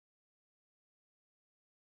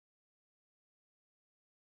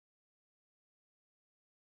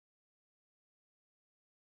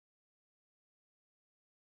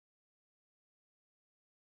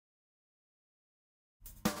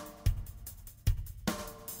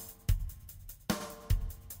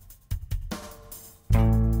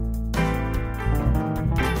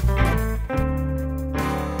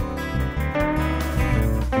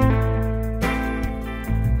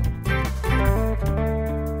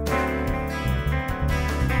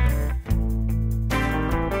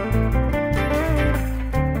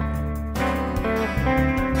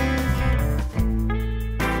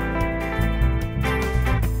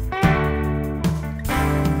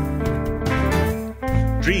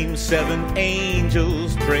dreamed 7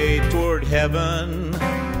 angels prayed toward heaven.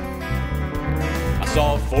 I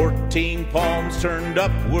saw 14 palms turned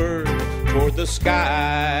upward toward the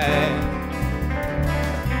sky,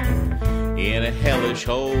 in a hellish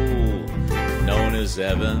hole known as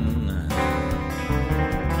heaven.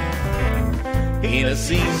 In a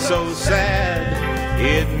scene so sad,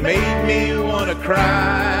 it made me want to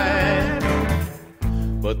cry.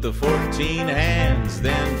 But the 14 hands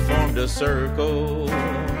then formed a circle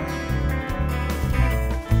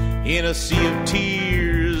in a sea of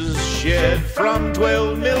tears shed from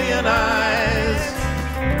 12 million eyes.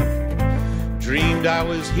 Dreamed I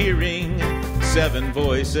was hearing 7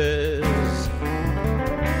 voices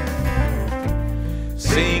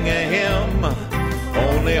sing a hymn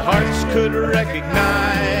only hearts could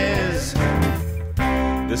recognize.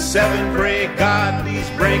 The 7 pray, God, please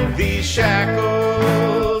break these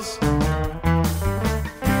shackles.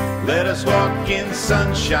 Let us walk in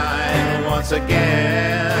sunshine once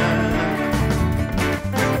again.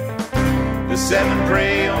 The 7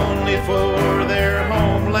 pray only for their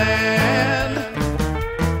homeland,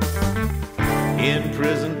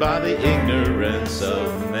 imprisoned by the ignorance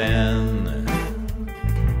of men.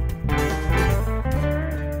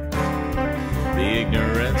 The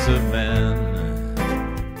ignorance of men.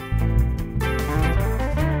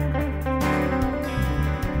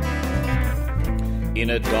 In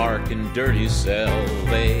a dark and dirty cell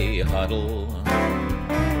they huddle,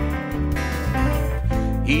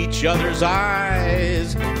 each other's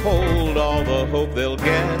eyes hold all the hope they'll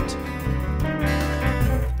get.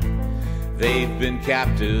 They've been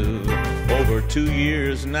captive over 2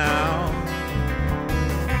 years now,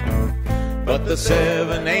 but the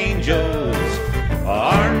 7 angels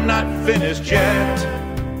are not finished yet,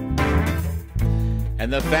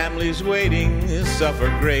 and the families waiting suffer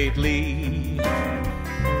greatly.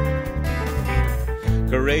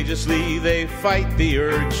 Courageously they fight the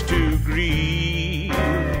urge to grieve.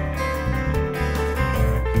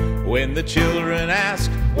 When the children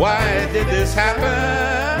ask, why did this happen?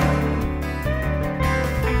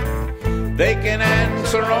 They can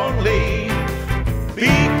answer only,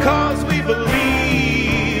 because we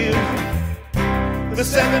believe. The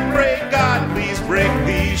 7 pray, God, please break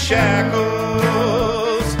these shackles.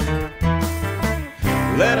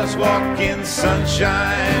 Let us walk in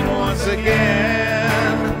sunshine once again.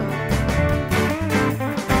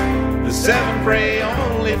 The 7 pray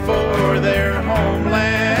only for their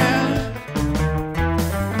homeland,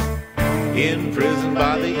 imprisoned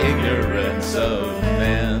by the ignorance of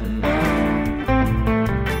men.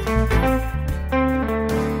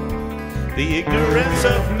 The ignorance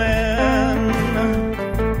of men.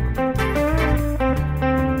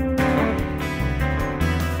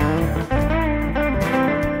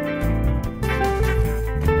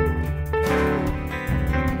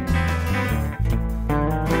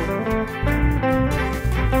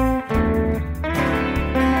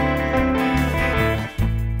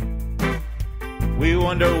 We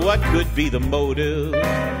wonder what could be the motive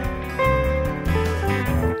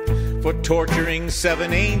for torturing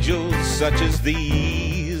 7 angels such as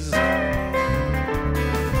these.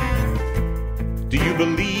 Do you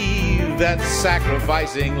believe that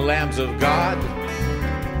sacrificing lambs of God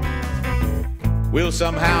will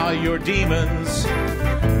somehow your demons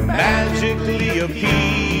magically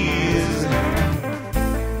appease?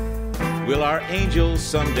 Will our angels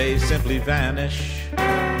someday simply vanish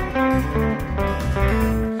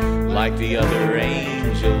like the other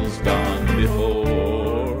angels gone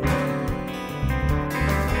before?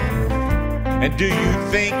 And do you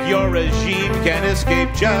think your regime can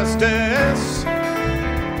escape justice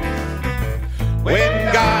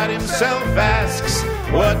when God himself asks,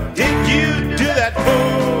 what did you do that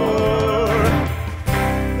for?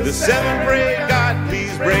 The 7 pray, God,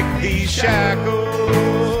 please break these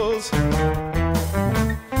shackles.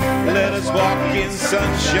 Let us walk in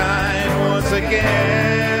sunshine once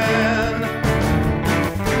again.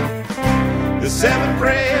 The 7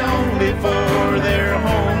 pray only for their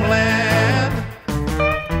homeland,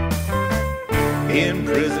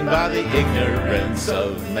 imprisoned by the ignorance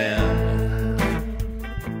of men.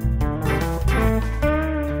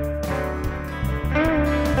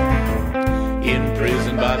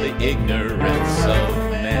 Imprisoned by the ignorance of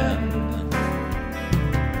men.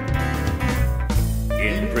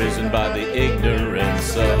 Imprisoned by the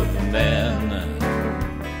ignorance of men.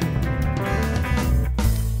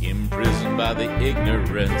 Imprisoned by the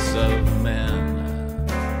ignorance of men.